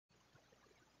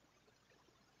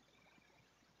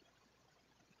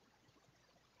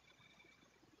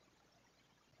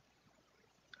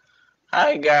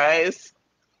Hi guys,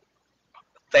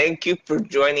 thank you for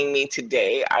joining me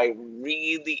today. I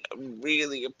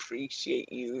really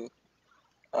appreciate you,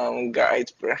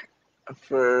 guys,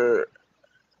 for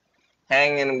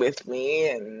hanging with me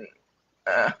and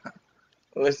uh,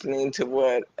 listening to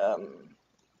what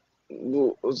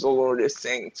the Lord is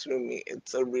saying through me.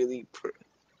 It's a real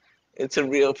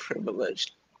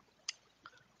privilege.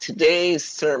 Today's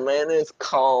sermon is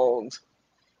called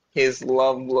 "His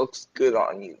Love Looks Good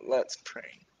on You." Let's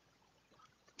pray.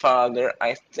 Father,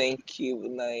 I thank you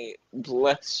and I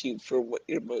bless you for what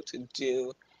you're about to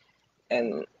do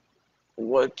and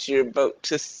what you're about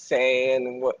to say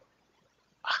and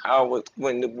how it's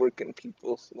going to work in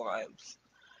people's lives.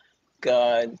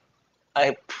 God,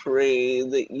 I pray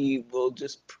that you will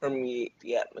just permeate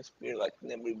the atmosphere like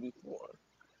never before.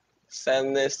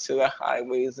 Send this to the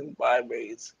highways and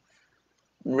byways.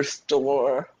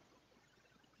 Restore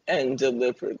and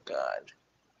deliver, God.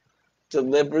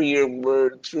 Deliver your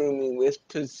word through me with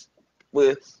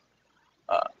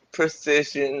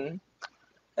precision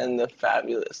and the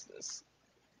fabulousness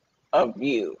of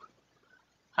you.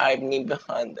 Hide me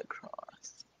behind the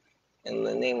cross. In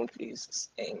the name of Jesus,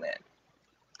 amen.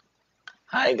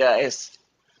 Hi, guys.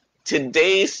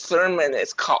 Today's sermon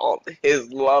is called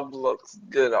His Love Looks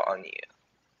Good on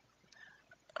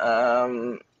You.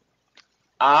 Um,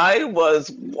 I was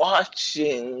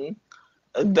watching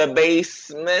The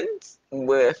Basement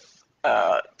with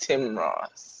Tim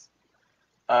Ross.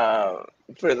 Uh,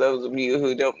 for those of you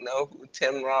who don't know who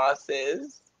Tim Ross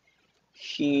is,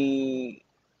 he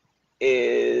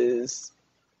is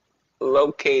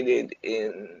located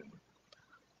in,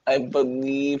 I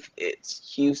believe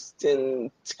it's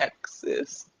Houston,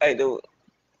 Texas. I don't,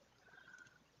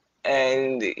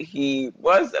 and he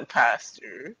was a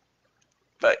pastor,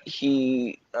 but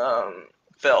he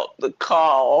felt the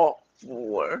call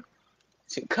for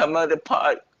to come out of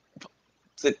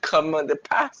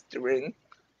pastoring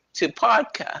to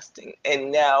podcasting,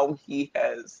 and now he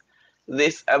has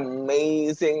this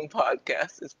amazing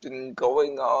podcast that's been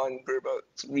going on for about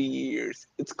 3 years.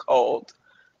 It's called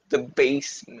The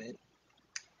Basement.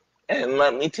 And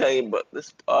let me tell you about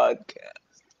this podcast.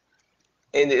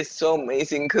 It is so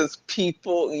amazing because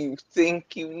people you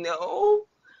think you know,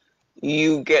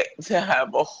 you get to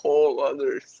have a whole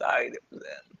other side of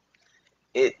them.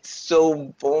 It's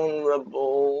so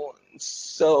vulnerable and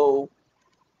so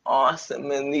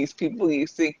awesome. And these people you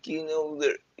think you know,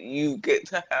 that you get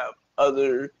to have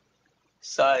other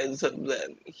sides of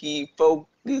them. He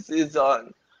focuses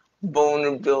on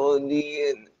vulnerability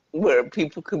and where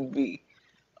people can be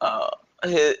uh,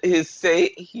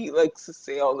 he likes to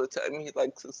say all the time, he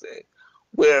likes to say,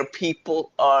 where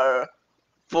people are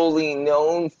fully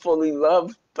known, fully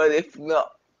loved, but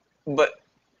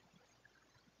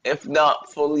if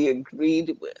not fully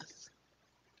agreed with.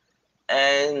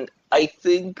 And I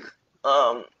think,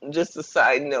 just a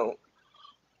side note,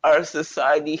 our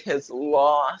society has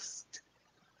lost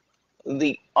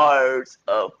the art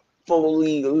of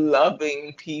fully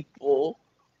loving people,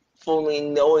 fully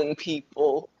knowing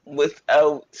people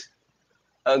without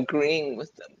agreeing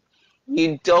with them.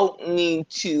 You don't need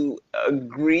to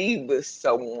agree with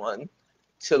someone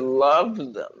to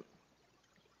love them.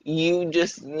 You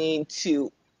just need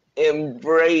to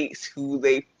embrace who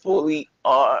they fully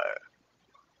are.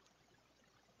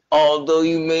 Although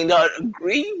you may not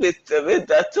agree with them, and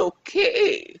that's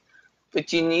okay.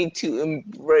 But you need to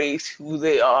embrace who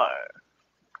they are,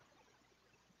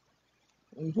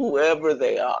 whoever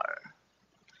they are.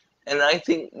 And I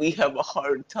think we have a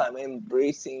hard time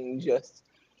embracing just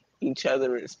each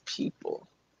other as people.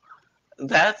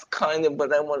 That's kind of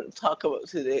what I want to talk about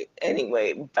today.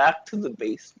 Anyway, back to the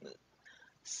basement.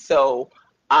 So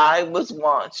I was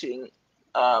watching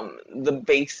The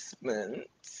Basement,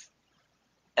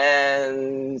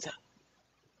 and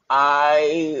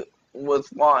I was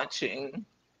watching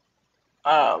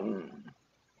um,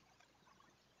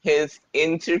 his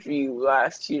interview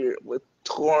last year with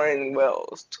Torrin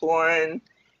Wells. Torrin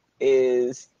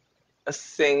is a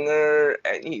singer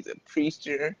and he's a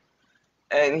preacher,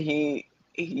 and he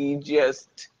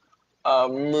just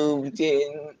moved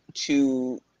in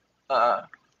to uh,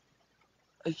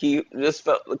 he just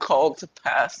felt the call to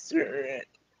pastor,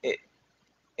 and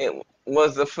it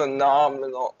was a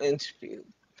phenomenal interview.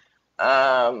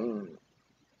 Um,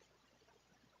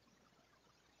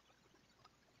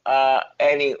 uh,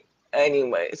 any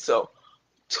anyway, so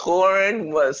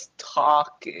Torrin was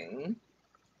talking.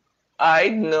 I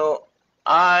know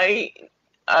I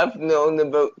I've known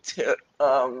about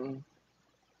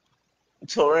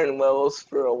Torrin Wells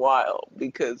for a while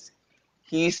because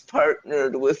he's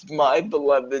partnered with My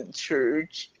Beloved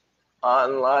Church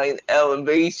online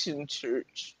Elevation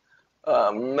Church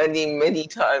many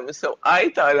times, so I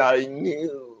thought I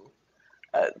knew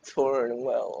Torrin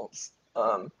Wells.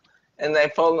 And I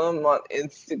follow him on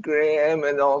Instagram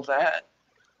and all that.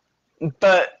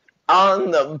 But on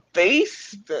the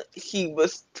basement, he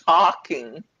was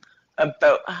talking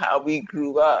about how he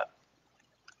grew up.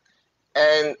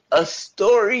 And a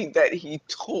story that he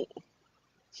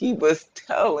was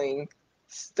telling,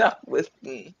 stuck with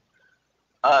me.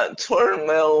 Torrin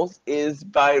Wells is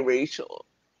biracial.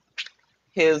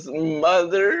 His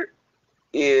mother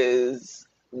is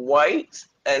white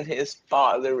and his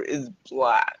father is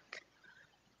black.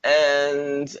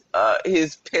 And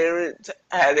his parents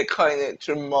had a kind of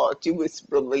tumultuous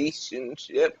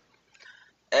relationship,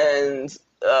 and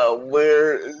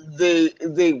where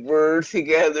they were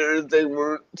together, they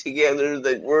weren't together,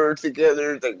 they were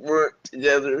together, they weren't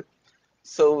together.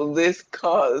 So this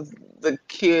caused the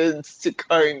kids to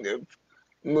kind of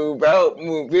move out,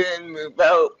 move in, move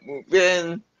out, move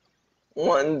in.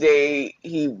 One day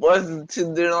he wasn't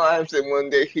in their lives, and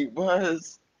one day he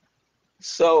was.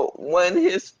 So when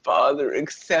his father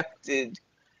accepted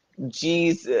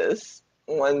Jesus,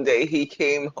 one day he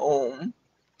came home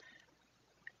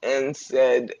and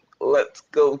said, "Let's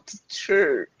go to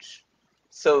church."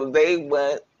 So they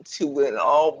went to an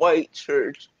all-white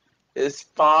church. His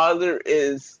father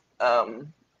is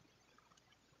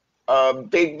a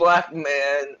big black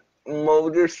man,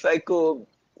 motorcycle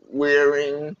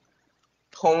wearing,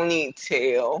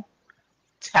 ponytail,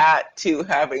 tattoo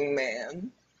having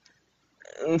man.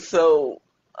 And so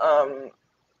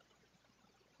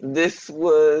this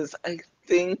was, I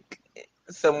think,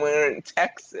 somewhere in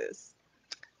Texas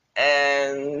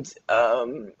and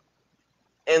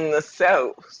in the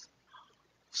South.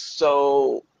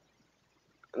 So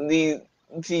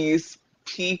these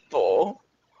people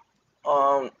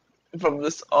from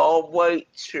this all-white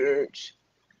church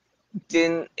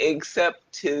didn't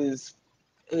accept his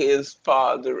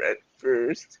father at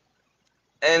first,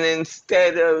 and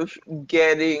instead of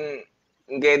getting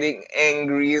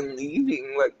angry and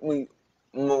leaving like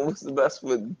most of us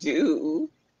would do,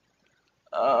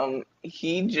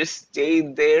 he just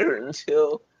stayed there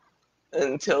until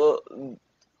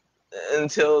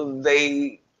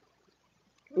they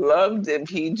loved him.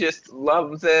 He just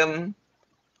loved them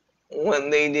when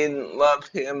they didn't love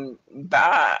him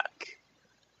back.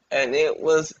 And it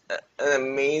was an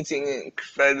amazing,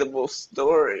 incredible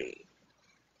story.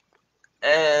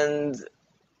 And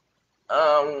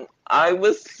I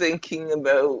was thinking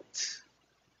about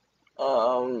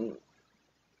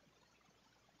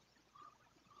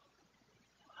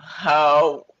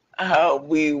how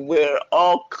we wear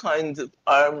all kinds of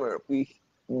armor. We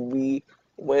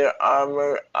wear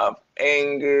armor of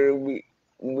anger. We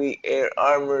wear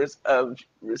armors of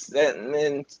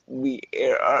resentment. We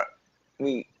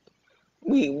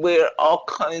wear all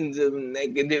kinds of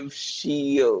negative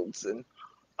shields and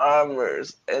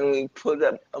armors, and we put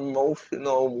up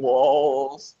emotional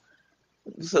walls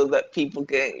so that people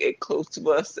can't get close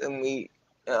to us, and we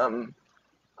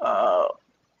uh,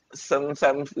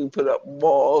 sometimes we put up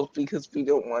walls because we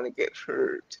don't want to get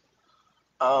hurt.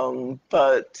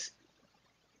 But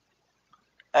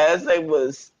as I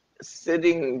was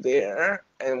sitting there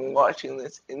and watching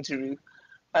this interview,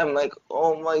 I'm like,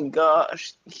 oh my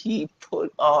gosh, he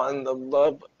put on the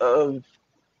love of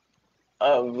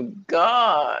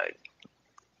God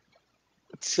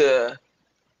to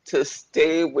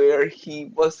stay where he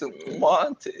wasn't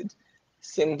wanted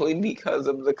simply because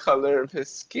of the color of his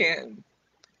skin.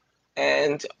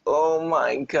 And oh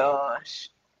my gosh,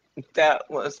 that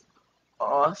was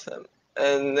awesome.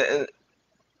 And then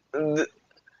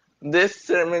this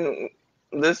sermon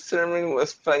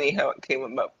was funny how it came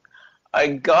about. I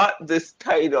got this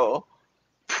title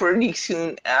pretty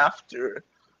soon after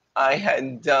I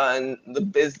had done The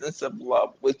Business of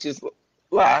Love, which is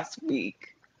last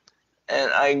week.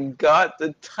 And I got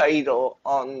the title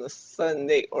on the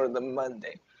Sunday or the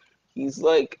Monday. He's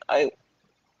like,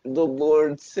 the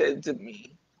Lord said to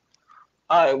me,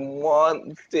 I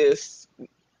want this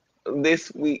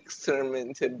week's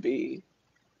sermon to be,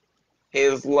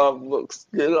 His love looks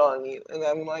good on you. And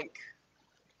I'm like,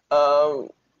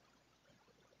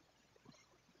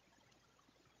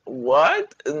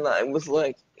 what? And I was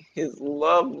like, His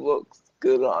love looks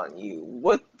good on you.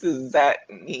 What does that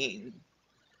mean?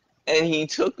 And he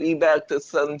took me back to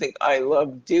something I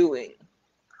love doing.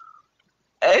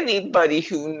 Anybody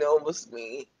who knows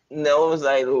me knows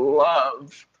I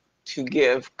love to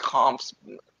give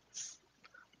compliments.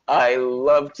 I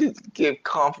love to give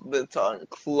compliments on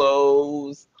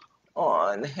clothes,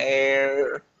 on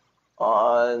hair,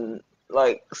 on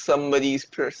like somebody's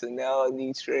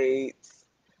personality traits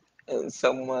and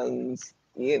someone's,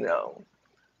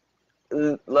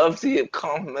 loves to give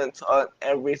compliments on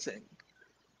everything.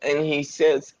 And he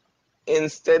says,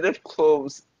 instead of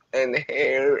clothes and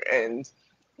hair and,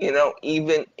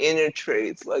 even inner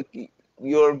traits, like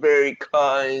you're very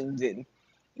kind and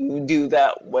you do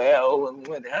that well and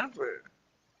whatever.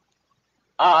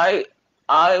 I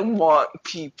I want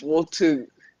people to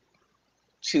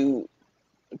to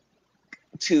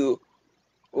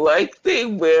like they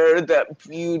wear that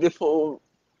beautiful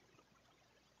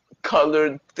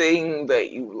colored thing that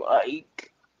you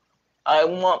like. I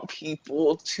want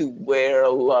people to wear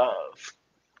love.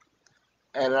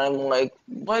 And I'm like,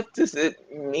 what does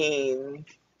it mean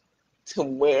to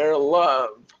wear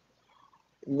love?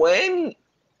 When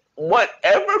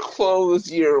whatever clothes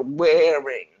you're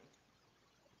wearing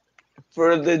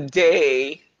for the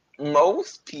day,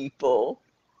 most people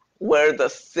wear the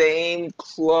same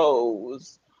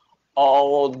clothes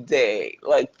all day.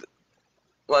 Like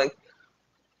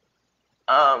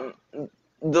um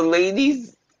the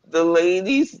ladies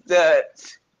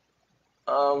that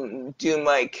do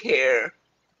my hair,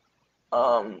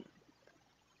 um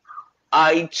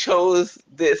I chose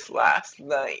this last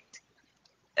night,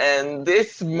 and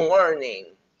this morning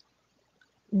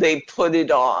they put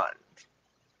it on,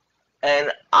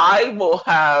 and I will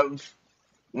have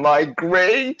my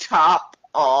gray top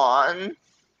on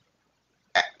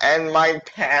and my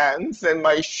pants and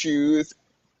my shoes,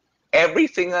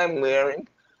 everything I'm wearing.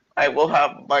 I will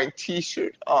have my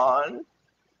t-shirt on,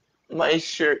 my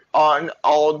shirt on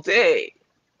all day,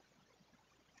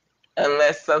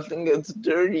 unless something gets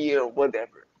dirty or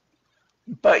whatever.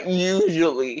 But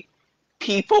usually,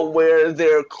 people wear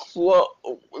their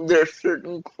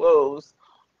certain clothes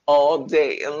all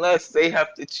day, unless they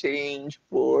have to change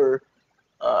for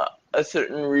a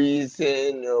certain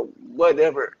reason or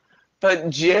whatever. But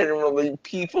generally,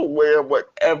 people wear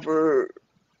whatever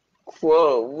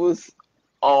clothes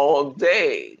all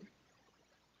day.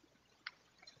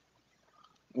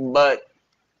 But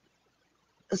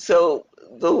so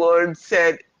the Lord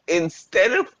said,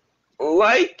 instead of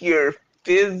like your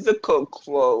physical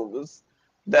clothes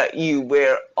that you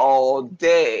wear all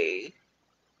day,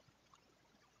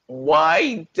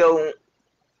 why don't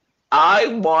I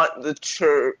want the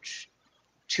church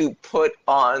to put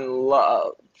on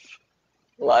love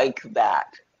like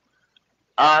that?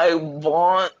 I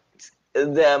want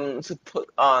them to put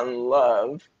on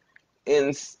love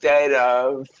instead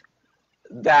of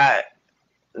that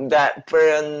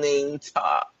brand name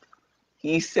top.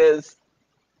 He says,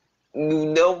 you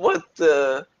know what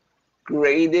the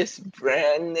greatest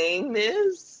brand name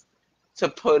is to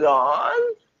put on?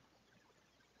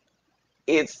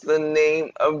 It's the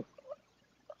name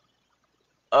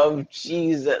of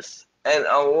Jesus. And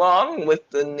along with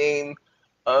the name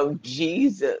of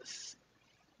Jesus,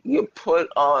 you put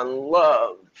on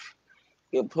love,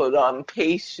 you put on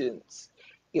patience,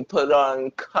 you put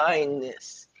on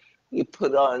kindness, you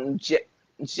put on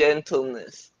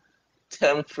gentleness,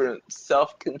 temperance,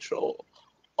 self-control,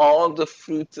 all the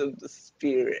fruits of the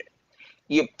Spirit.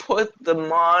 You put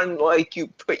them on like you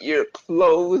put your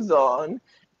clothes on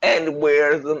and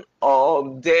wear them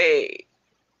all day.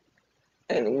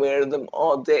 And wear them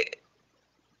all day.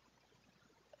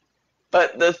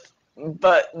 But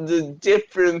the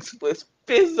difference with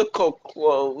physical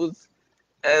clothes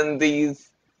and these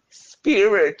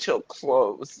spiritual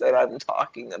clothes that I'm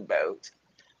talking about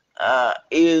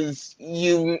is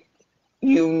you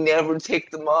never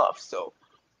take them off. So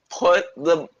put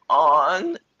them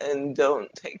on and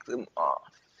don't take them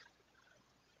off.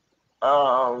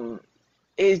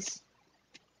 It's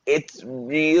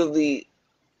really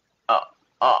a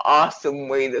awesome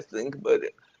way to think about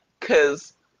it,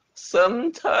 because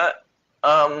sometimes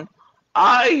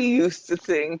I used to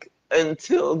think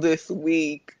until this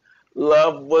week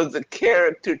love was a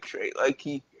character trait, like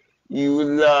you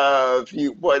love,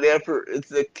 you whatever,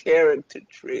 it's a character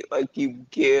trait, like you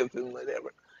give and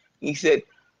whatever. He said,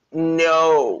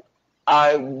 no,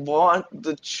 I want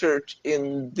the church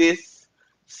in this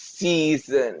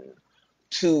season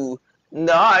to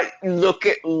not look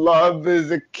at love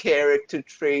as a character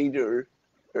trait or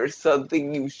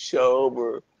something you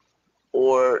show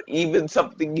or even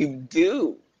something you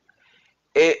do.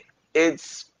 It it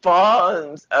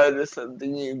spawns out of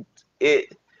something you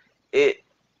it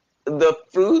the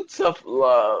fruits of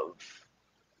love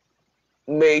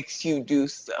makes you do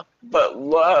stuff, but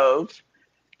love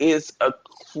is a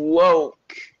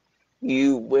cloak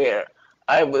you wear.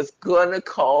 I was gonna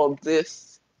call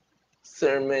this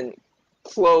sermon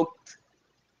Cloaked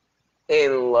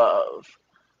in Love.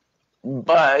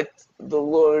 But the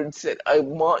Lord said, I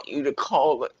want you to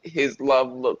call it His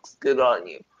love looks good on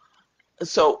you.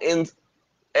 So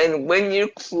and when you're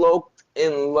cloaked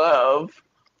in love,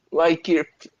 like your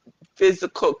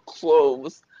physical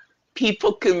clothes,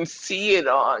 people can see it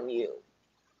on you.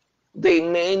 They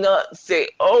may not say,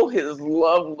 oh, His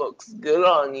love looks good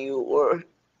on you, or,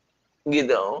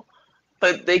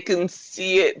 but they can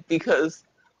see it because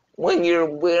when you're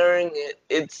wearing it,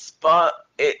 it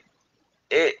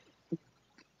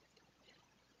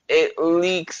it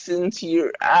leaks into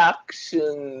your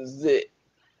actions. It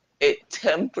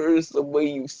tempers the way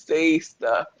you say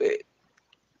stuff. It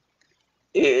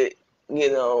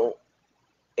you know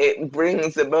it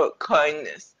brings about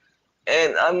kindness.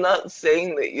 And I'm not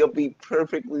saying that you'll be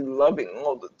perfectly loving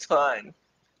all the time.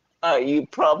 You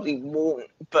probably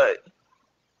won't, but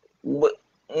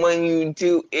when you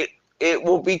do, it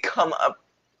will become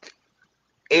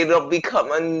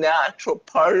a natural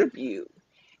part of you.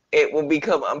 It will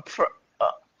become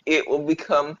it will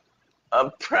become a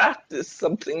practice,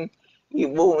 something you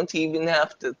won't even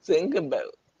have to think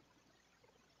about.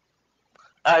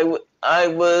 I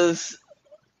was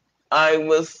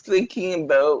thinking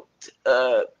about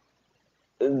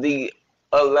the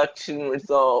election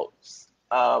results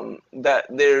that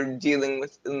they're dealing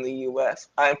with in the U.S.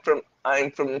 I'm from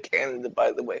Canada,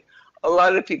 by the way. A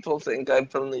lot of people think I'm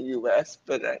from the U.S.,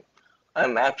 but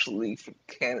I'm actually from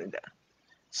Canada.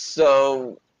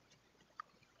 So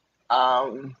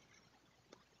um,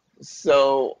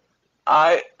 so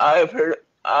I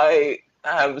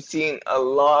have seen a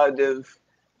lot of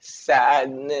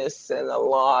sadness and a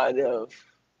lot of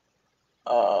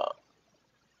uh,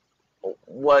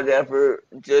 whatever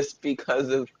just because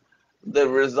of the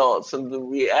results of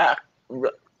the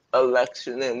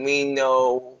election, and we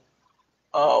know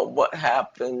what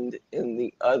happened in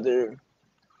the other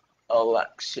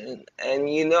election. And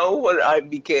you know what I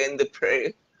began to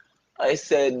pray? I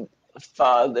said,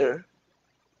 Father,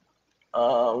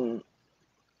 um,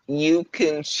 you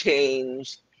can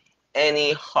change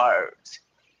any heart.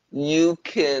 You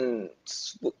can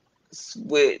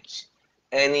switch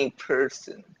any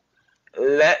person.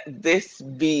 Let this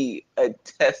be a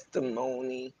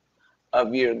testimony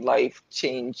of your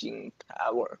life-changing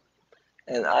power.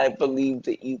 And I believe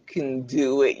that you can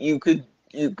do it. You could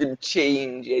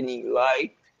change any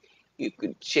life. You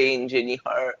could change any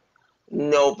heart.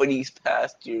 Nobody's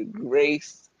past your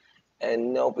grace,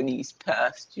 and nobody's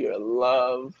past your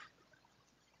love.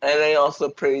 And I also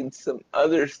prayed some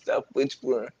other stuff which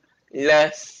were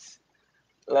less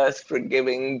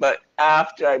forgiving. But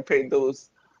after I prayed those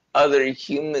other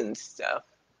human stuff,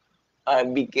 I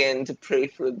began to pray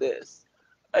for this.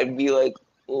 I'd be like,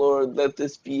 Lord, let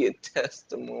this be a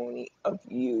testimony of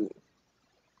you.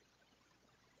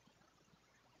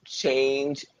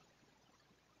 Change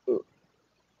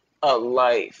a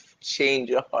life,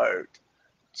 change a heart,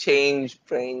 change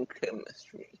brain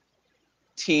chemistry,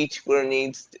 teach where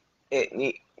we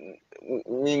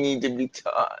need to be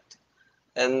taught.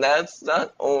 And that's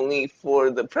not only for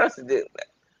the president,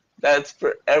 that's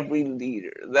for every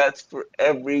leader, that's for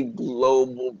every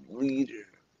global leader.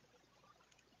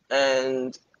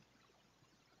 And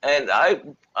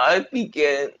I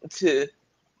began to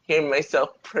hear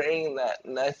myself praying that,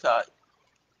 and I thought,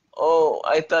 oh,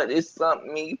 I thought it's not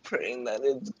me praying that,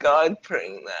 it's God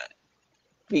praying that.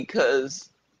 Because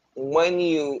when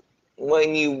you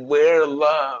wear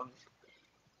love,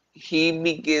 He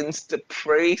begins to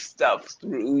pray stuff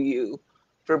through you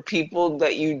for people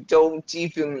that you don't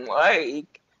even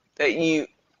like, that you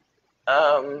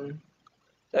um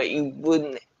that you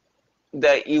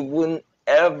wouldn't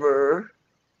ever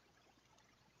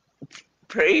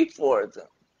pray for them.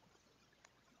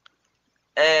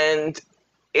 And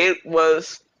it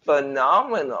was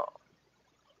phenomenal.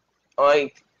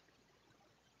 Like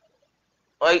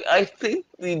I think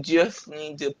we just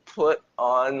need to put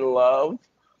on love,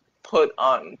 put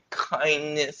on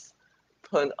kindness,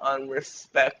 put on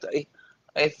respect.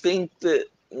 I think that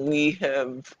we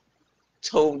have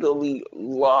totally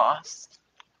lost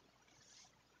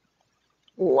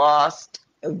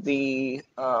the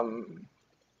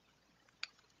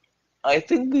I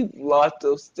think we've lost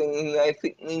those things. I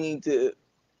think we need to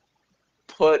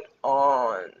put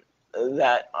on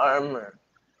that armor.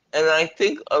 And I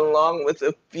think along with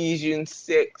Ephesians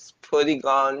 6, putting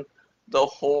on the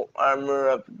whole armor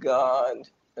of God,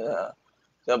 uh,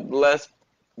 the blessed,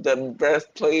 the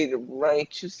breastplate of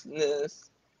righteousness,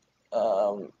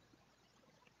 um,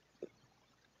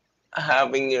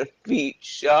 having your feet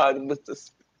shod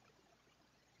with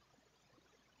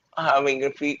having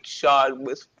your feet shod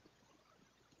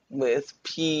with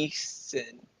peace,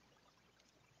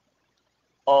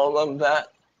 all of that.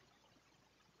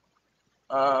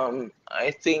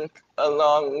 I think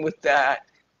along with that,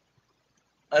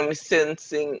 I'm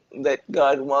sensing that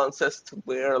God wants us to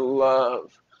wear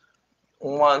love,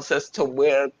 wants us to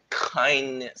wear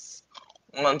kindness,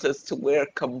 wants us to wear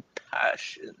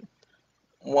compassion,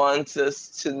 wants us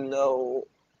to know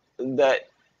that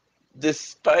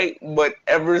despite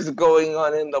whatever's going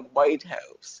on in the White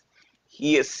House,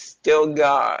 He is still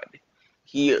God.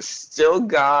 He is still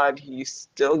God. He's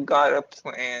still got a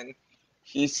plan.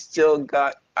 He's still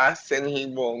got us, and He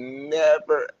will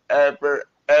never, ever,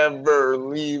 ever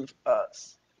leave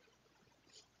us.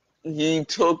 He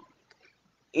took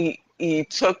he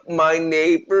took my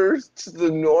neighbors to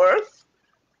the north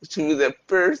to the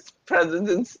first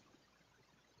president's.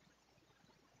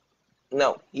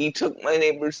 No, he took my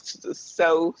neighbors to the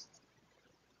south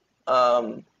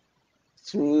um,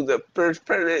 through the first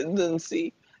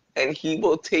presidency, and he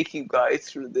will take you guys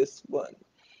through this one.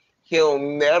 He'll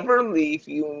never leave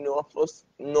you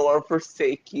nor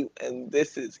forsake you, and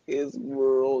this is his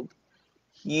world.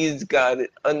 He's got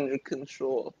it under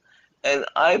control. And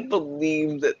I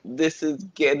believe that this is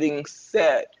getting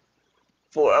set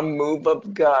for a move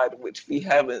of God, which we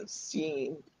haven't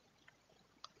seen.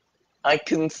 I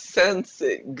can sense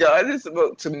it. God is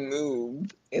about to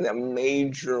move in a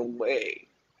major way.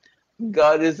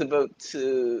 God is about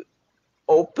to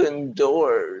open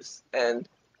doors and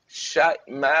shut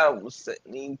mouths that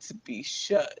need to be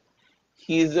shut.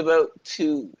 He's about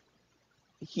to,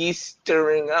 he's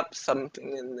stirring up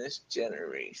something in this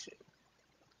generation.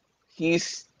 He's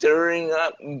stirring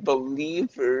up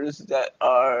believers that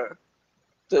are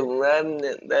the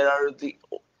remnant, that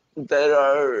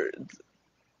are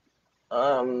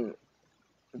um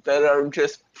that are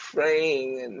just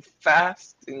praying and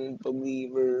fasting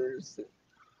believers.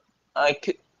 I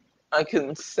can I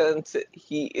can sense it.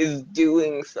 He is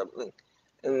doing something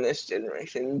in this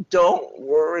generation. Don't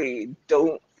worry,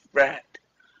 don't fret.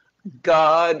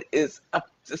 God is up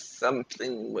to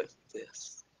something with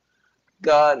this.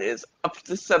 God is up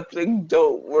to something.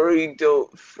 Don't worry,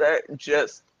 don't fret.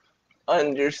 Just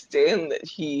understand that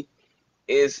He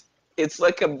is, it's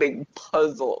like a big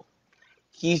puzzle.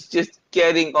 He's just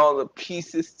getting all the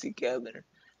pieces together.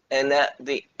 And at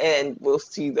the end, we'll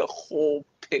see the whole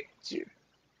picture.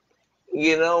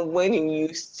 You know, when you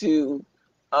used to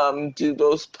do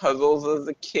those puzzles as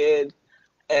a kid,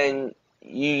 and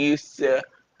you used to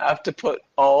have to put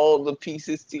all the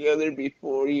pieces together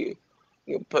before you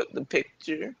put the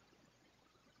picture,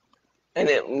 and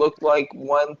it looked like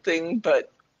one thing,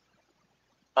 but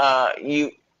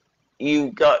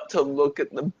you got to look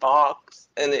at the box,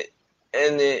 and it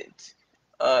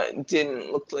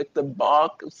didn't look like the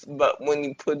box, but when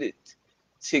you put it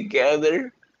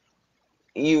together,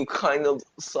 you kind of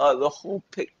saw the whole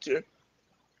picture.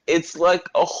 It's like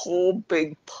a whole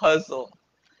big puzzle,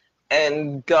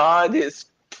 and God is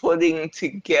putting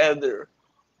together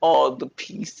all the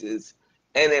pieces,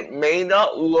 and it may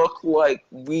not look like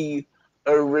we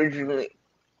originally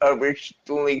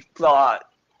thought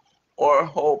or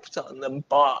hoped on the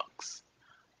box,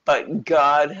 but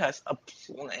God has a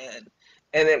plan,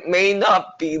 and it may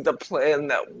not be the plan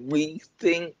that we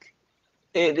think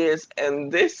it is, and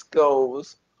this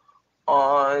goes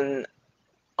on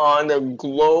a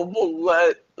global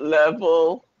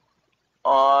level,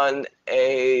 on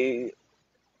a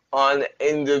on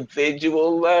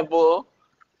individual level,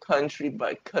 country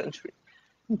by country.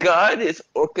 God is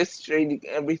orchestrating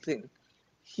everything.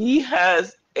 He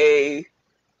has a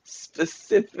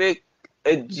specific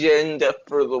agenda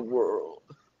for the world,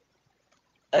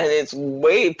 and it's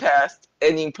way past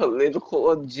any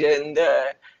political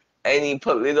agenda, any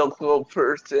political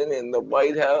person in the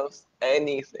White House,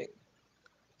 anything.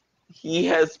 He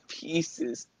has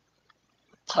pieces,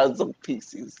 puzzle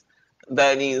pieces,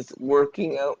 that he's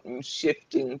working out and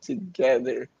shifting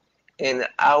together in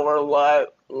our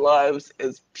lives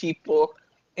as people,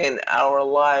 in our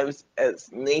lives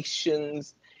as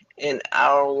nations, in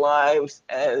our lives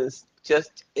as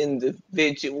just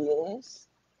individuals,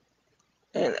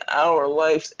 in our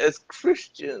lives as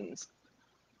Christians.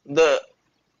 The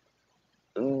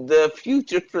the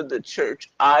future for the church,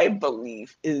 I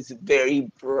believe, is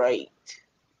very bright.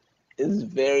 Is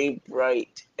very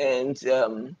bright, and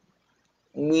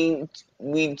we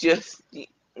we just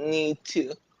need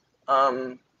to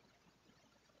um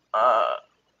uh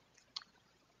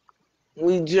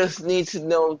we just need to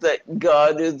know that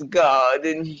God is God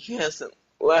and He hasn't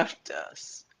left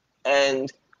us.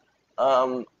 And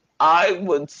um I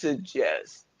would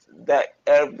suggest that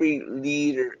every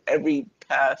leader, every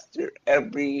pastor,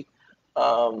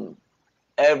 um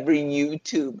every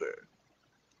YouTuber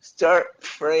start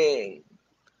praying.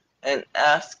 and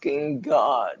asking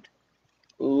God,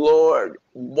 Lord,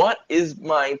 what is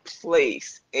my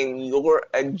place in your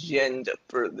agenda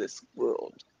for this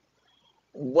world?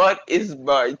 What is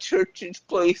my church's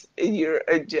place in your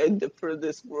agenda for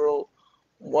this world?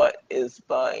 What is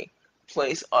my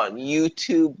place on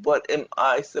YouTube? What am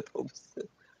I supposed to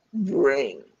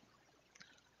bring?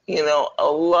 You know, a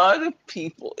lot of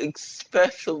people,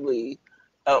 especially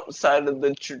outside of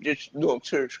the traditional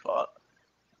church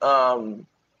um,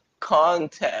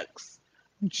 context,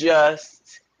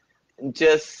 just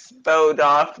spout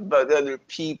off about other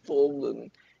people and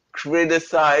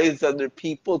criticize other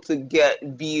people to get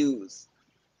views.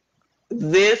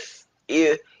 This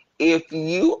is, if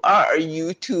you are a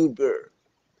YouTuber,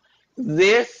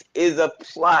 this is a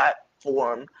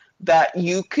platform that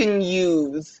you can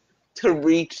use to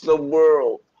reach the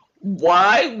world.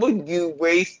 Why would you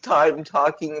waste time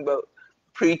talking about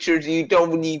preachers you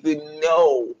don't even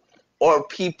know, or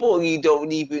people you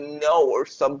don't even know, or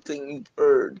something you've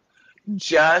heard,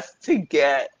 just to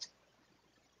get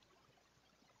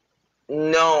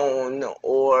known,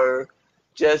 or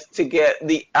just to get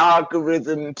the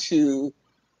algorithm to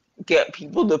get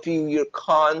people to view your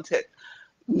content?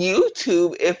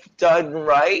 YouTube, if done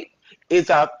right, is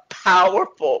a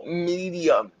powerful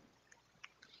medium.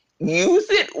 Use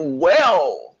it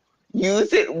well.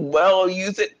 Use it well.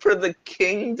 Use it for the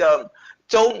kingdom.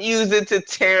 Don't use it to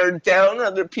tear down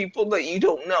other people that you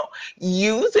don't know.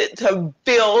 Use it to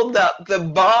build up the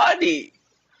body.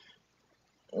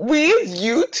 We as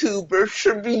YouTubers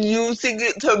should be using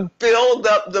it to build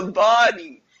up the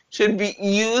body. Should be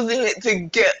using it to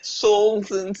get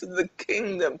souls into the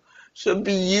kingdom. Should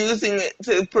be using it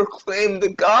to proclaim the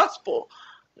gospel,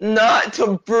 not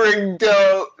to bring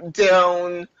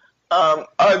down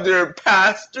other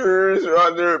pastors or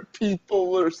other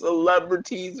people or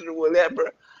celebrities or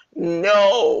whatever.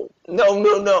 No, no,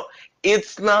 no, no.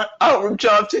 It's not our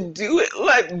job to do it.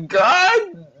 Let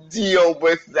God deal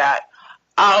with that.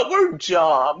 Our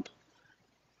job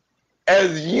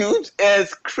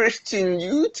as Christian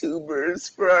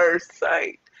YouTubers for our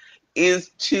site is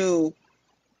to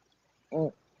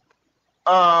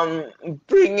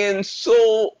bring in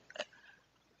soul,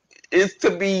 is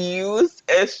to be used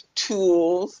as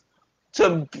tools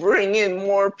to bring in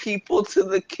more people to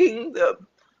the kingdom.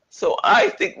 So I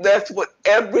think that's what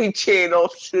every channel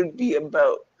should be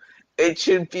about. It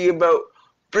should be about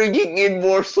bringing in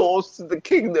more souls to the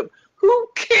kingdom. Who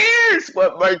cares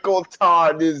what Michael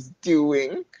Todd is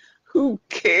doing? Who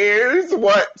cares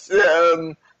what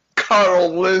Carl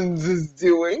Lentz is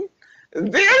doing?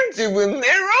 They're doing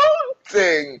their own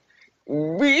thing.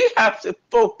 We have to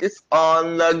focus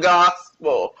on the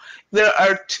gospel. There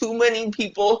are too many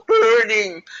people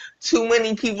hurting, too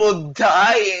many people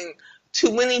dying,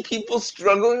 too many people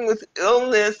struggling with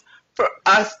illness for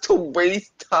us to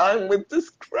waste time with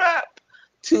this crap.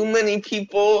 Too many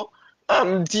people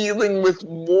dealing with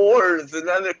wars in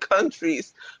other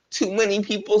countries, too many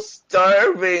people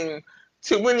starving,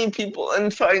 too many people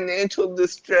in financial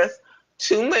distress,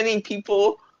 too many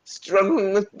people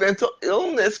struggling with mental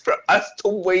illness for us to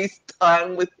waste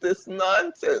time with this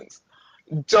nonsense.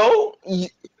 Don't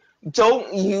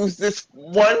don't use this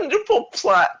wonderful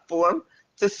platform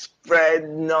to spread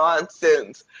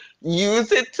nonsense.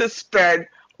 Use it to spread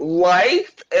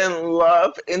life and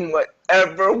love in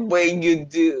whatever way you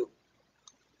do.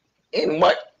 In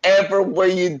whatever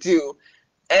way you do.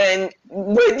 And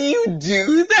when you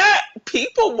do that,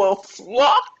 people will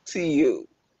flock to you.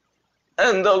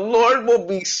 And the Lord will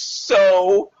be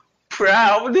so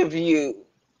proud of you.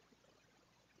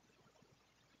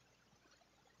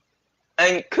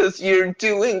 And because you're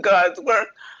doing God's work,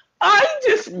 I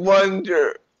just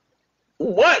wonder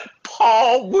what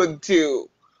Paul would do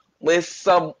with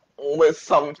something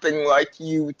like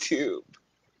YouTube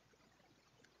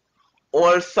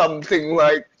or something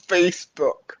like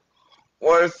Facebook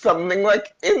or something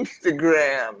like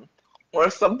Instagram or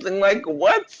something like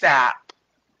WhatsApp.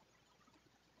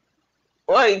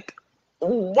 Like,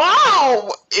 wow,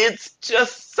 it's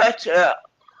just such a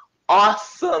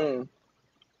awesome,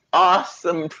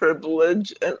 awesome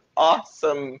privilege and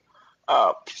awesome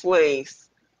place.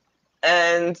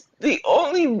 And the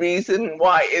only reason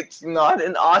why it's not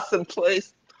an awesome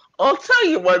place, I'll tell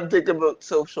you one thing about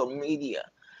social media.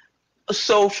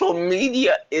 Social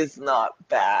media is not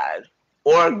bad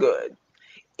or good.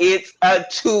 It's a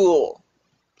tool.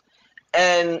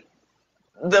 And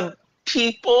the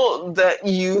people that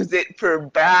use it for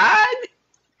bad,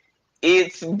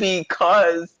 it's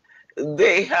because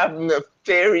they have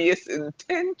nefarious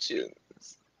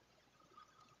intentions.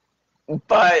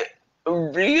 But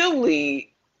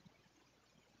really,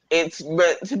 It's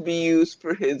meant to be used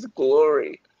for His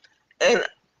glory. And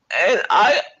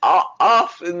I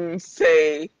often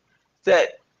say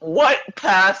that what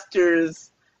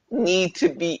pastors need to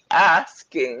be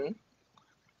asking,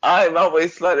 I've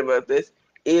always thought about this,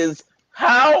 is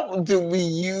how do we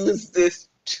use this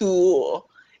tool?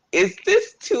 Is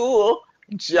this tool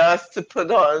just to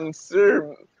put on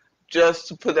just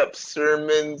to put up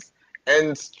sermons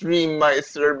and stream my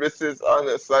services on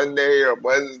a Sunday or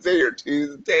Wednesday or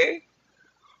Tuesday?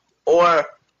 Or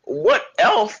what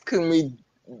else can we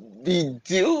be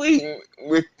doing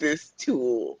with this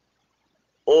tool?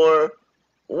 Or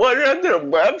what other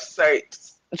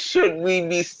websites should we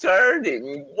be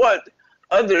starting? What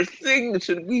other things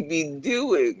should we be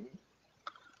doing?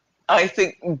 I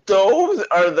think those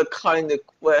are the kind of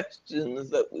questions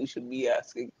that we should be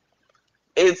asking.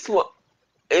 It's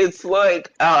it's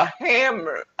like a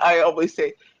hammer. I always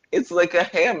say it's like a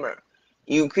hammer.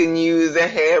 You can use a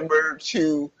hammer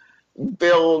to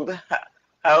build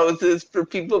houses for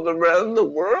people around the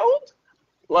world,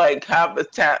 like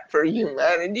Habitat for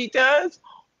Humanity does,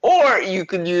 or you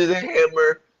can use a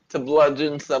hammer to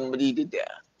bludgeon somebody to death.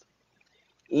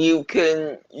 You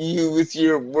can use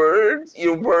your words.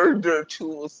 Your words are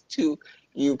tools too.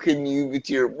 You can use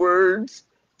your words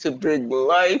to bring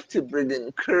life, to bring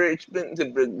encouragement, to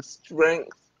bring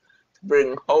strength, to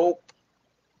bring hope.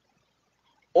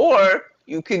 Or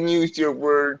you can use your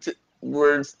words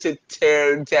to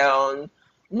tear down,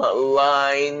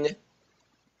 malign,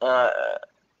 uh,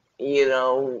 you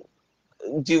know,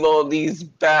 do all these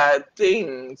bad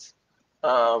things,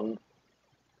 um,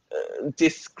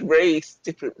 disgrace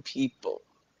different people.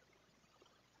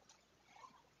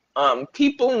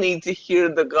 People need to hear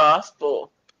the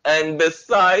gospel. And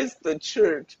besides the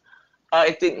church,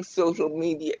 I think social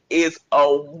media is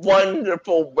a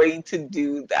wonderful way to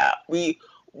do that. We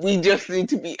just need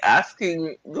to be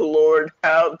asking the Lord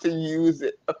how to use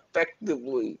it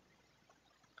effectively.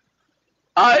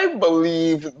 I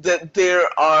believe that there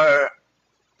are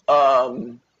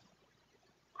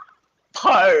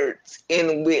parts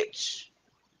in which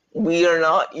we are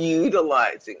not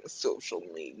utilizing social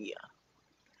media.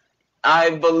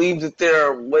 I believe that there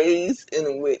are ways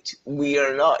in which we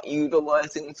are not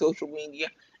utilizing social media,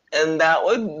 and that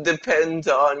would depend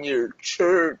on your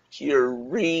church, your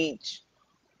reach,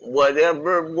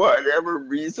 whatever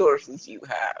resources you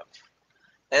have.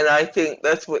 And I think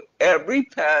that's what every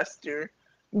pastor,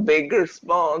 big or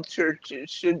small churches,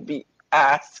 should be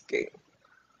asking.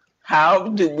 How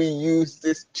do we use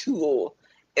this tool?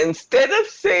 Instead of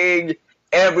saying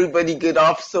everybody get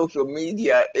off social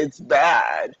media, it's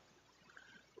bad.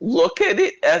 Look at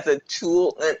it as a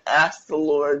tool and ask the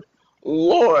Lord,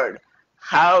 Lord,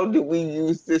 how do we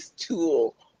use this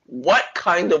tool? What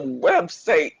kind of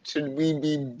website should we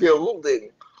be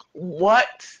building?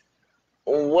 What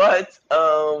what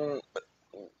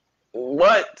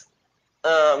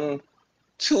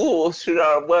tools should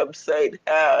our website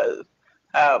have?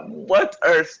 What's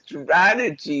our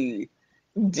strategy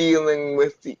dealing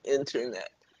with the internet?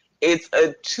 It's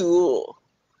a tool.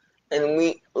 And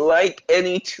we, like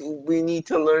any tool, we need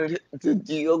to learn to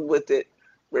deal with it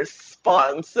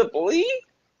responsibly.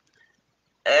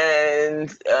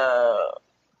 And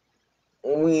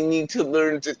we need to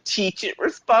learn to teach it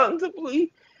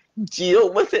responsibly,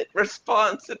 deal with it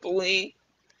responsibly,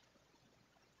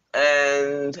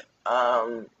 and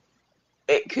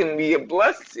it can be a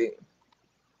blessing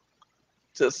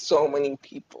to so many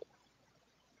people.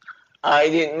 I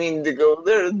didn't mean to go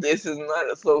there. This is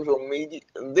not a social media.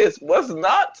 This was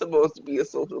not supposed to be a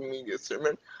social media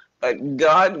sermon, but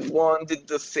God wanted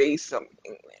to say something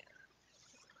there.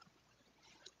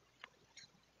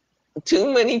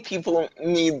 Too many people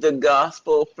need the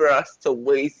gospel for us to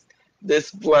waste this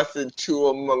blessed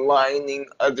tool maligning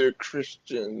other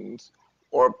Christians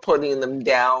or putting them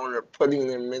down or putting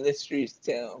their ministries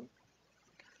down.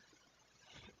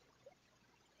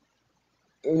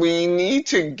 We need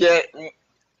to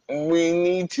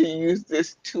use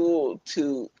this tool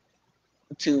to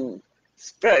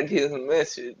spread His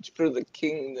message for the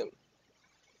kingdom.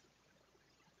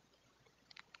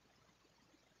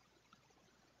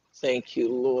 Thank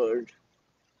you, Lord.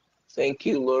 Thank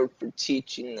you, Lord, for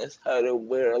teaching us how to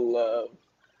wear love.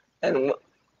 And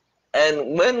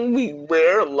when we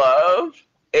wear love,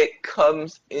 it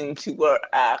comes into our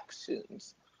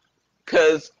actions.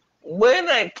 Because when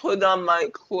I put on my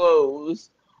clothes,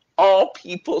 all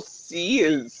people see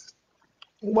is,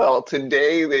 well,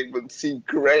 today they would see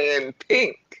gray and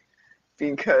pink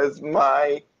because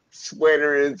my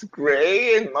sweater is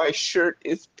gray and my shirt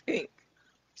is pink.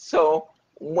 So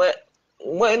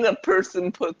when a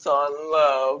person puts on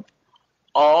love,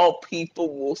 all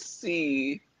people will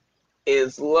see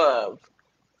is love.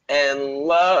 And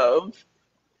love,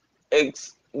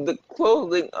 the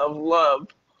clothing of love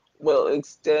will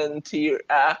extend to your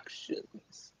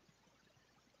actions.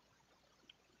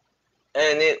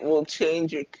 And it will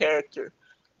change your character.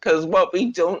 Because what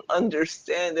we don't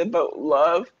understand about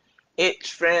love, it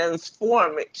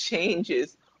transforms, it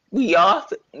changes. We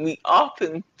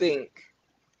often think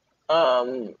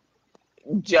um,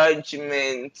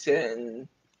 judgment and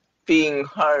being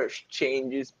harsh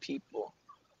changes people.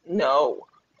 No,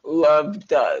 love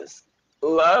does.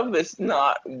 Love is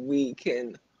not weak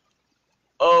and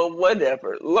oh,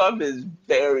 whatever. Love is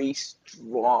very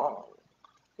strong.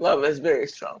 Love is very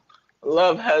strong.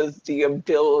 Love has the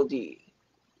ability,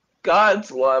 God's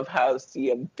love has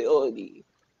the ability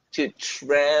to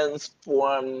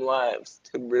transform lives,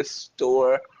 to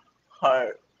restore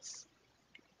hearts,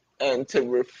 and to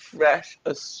refresh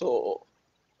a soul.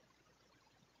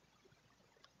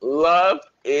 Love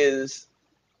is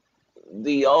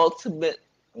the ultimate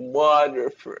water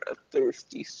for a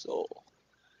thirsty soul.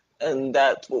 And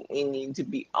that's what we need to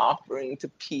be offering to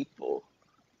people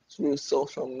through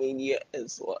social media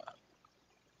as well.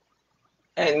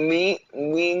 And we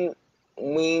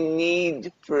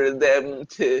need for them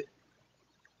to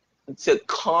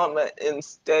comment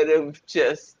instead of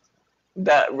just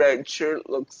that red shirt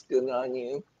looks good on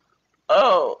you.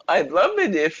 Oh, I'd love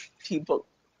it if people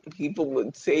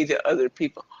would say to other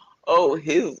people, "Oh,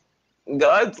 his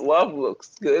God's love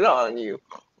looks good on you,"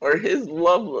 or "His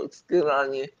love looks good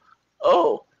on you."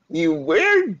 Oh, you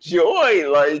wear joy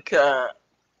like a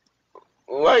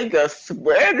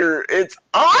sweater. It's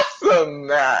awesome,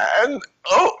 man.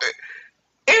 Oh,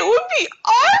 it would be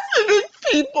awesome if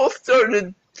people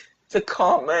started to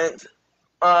comment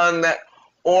on that.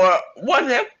 Or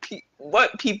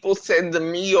what people said to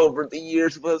me over the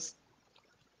years was,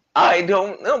 I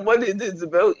don't know what it is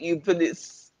about you, but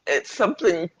it's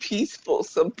something peaceful,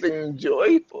 something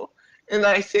joyful. And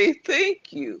I say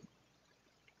thank you.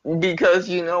 Because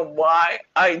you know why?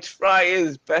 I try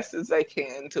as best as I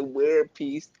can to wear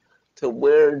peace, to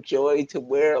wear joy, to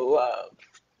wear love.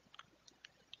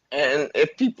 And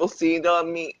if people see it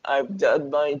on me, I've done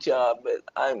my job, and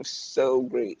I'm so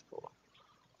grateful.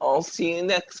 I'll see you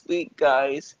next week,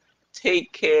 guys.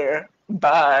 Take care.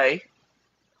 Bye.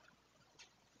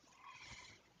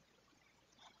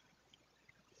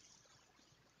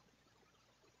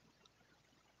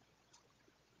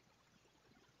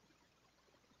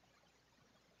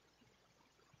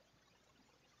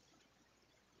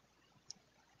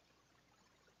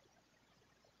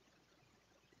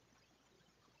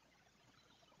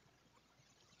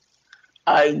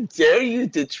 I dare you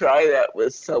to try that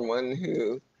with someone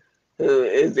who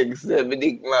is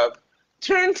exhibiting love.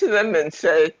 Turn to them and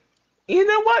say, you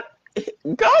know what?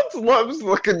 God's love's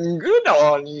looking good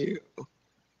on you.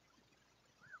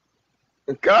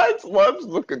 God's love's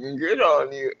looking good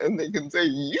on you. And they can say,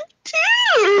 you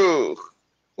too.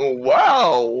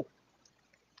 Wow.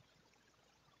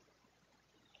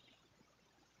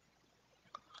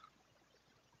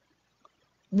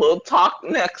 We'll talk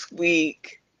next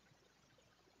week,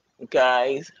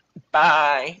 guys.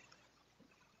 Bye.